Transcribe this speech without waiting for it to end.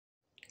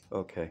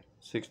Okay,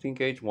 16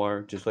 gauge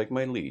wire, just like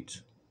my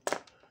leads.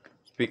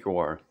 Speaker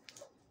wire.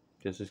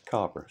 This is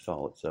copper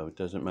solid, so it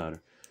doesn't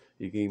matter.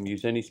 You can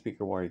use any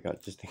speaker wire you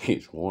got just in case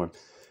it's warm.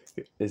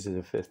 This is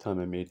the 5th time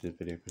I made this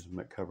video because I'm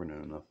not covering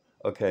it enough.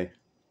 Okay,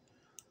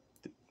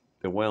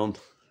 the wound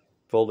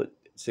folded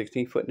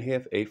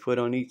 16.5 8 foot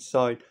on each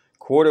side,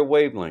 quarter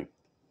wavelength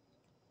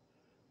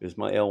is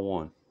my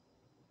L1.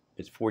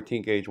 It's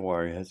 14 gauge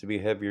wire. It has to be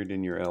heavier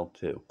than your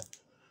L2.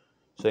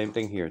 Same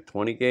thing here,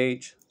 20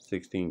 gauge,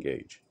 16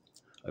 gauge.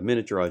 I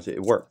miniaturized it,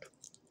 it worked.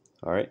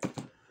 All right.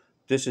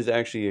 This is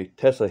actually a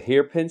Tesla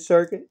hairpin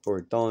circuit or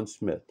a Don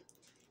Smith.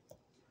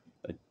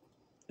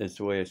 That's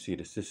the way I see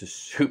this. This is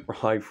super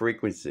high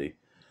frequency.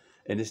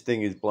 And this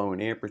thing is blowing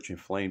amperage and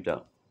flamed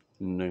out.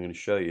 And I'm going to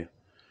show you.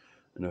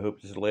 And I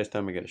hope this is the last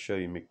time I got to show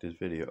you make this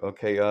video.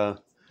 Okay,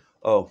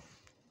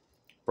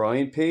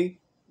 Brian P.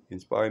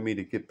 inspired me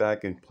to get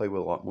back and play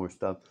with a lot more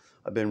stuff.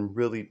 I've been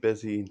really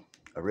busy.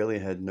 I really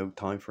had no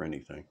time for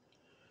anything.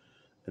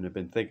 And I've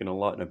been thinking a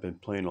lot and I've been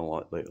playing a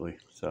lot lately.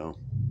 So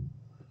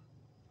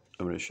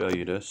I'm going to show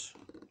you this.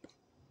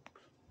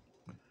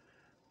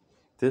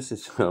 This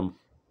is hold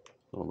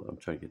on, I'm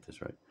trying to get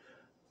this right.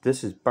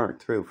 This is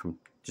burnt through from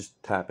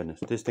just tapping this.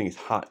 This thing is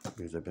hot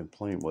because I've been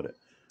playing with it,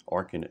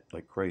 arcing it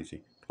like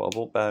crazy.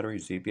 12-volt battery,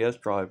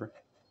 ZBS driver.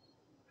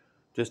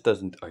 This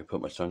doesn't. I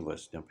put my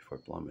sunglasses down before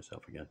I blind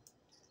myself again.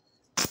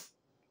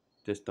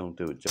 This don't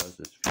do it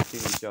justice. If you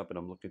see me jumping,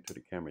 I'm looking through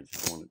the camera. I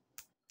just want it.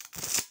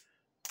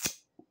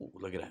 Ooh,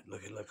 look at that.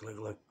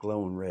 Look,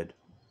 glowing red.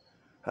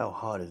 How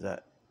hot is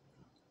that?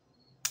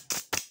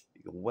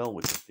 You can weld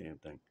with this damn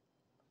thing.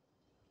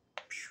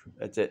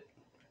 That's it.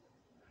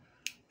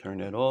 Turn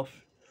that off.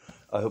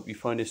 I hope you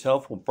find this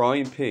helpful.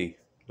 Brian P.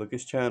 Look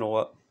his channel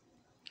up.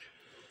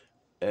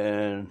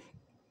 And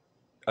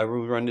I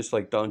will run this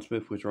like Don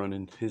Smith was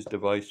running his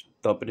device.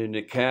 Dump it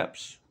into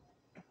caps.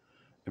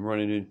 And run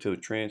it into a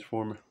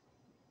transformer.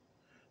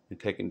 And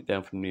taking it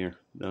down from there.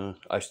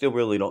 I still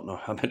really don't know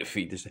how I'm going to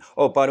feed this.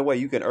 Oh, by the way,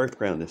 you can earth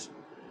ground this.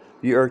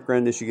 If you earth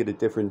ground this, you get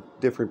a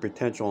different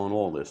potential on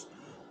all this.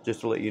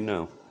 Just to let you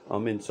know.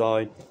 I'm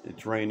inside.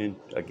 It's raining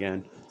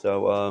again.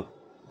 So,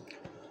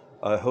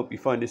 I hope you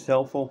find this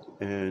helpful,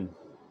 and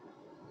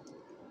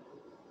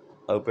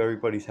I hope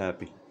everybody's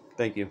happy.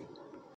 Thank you.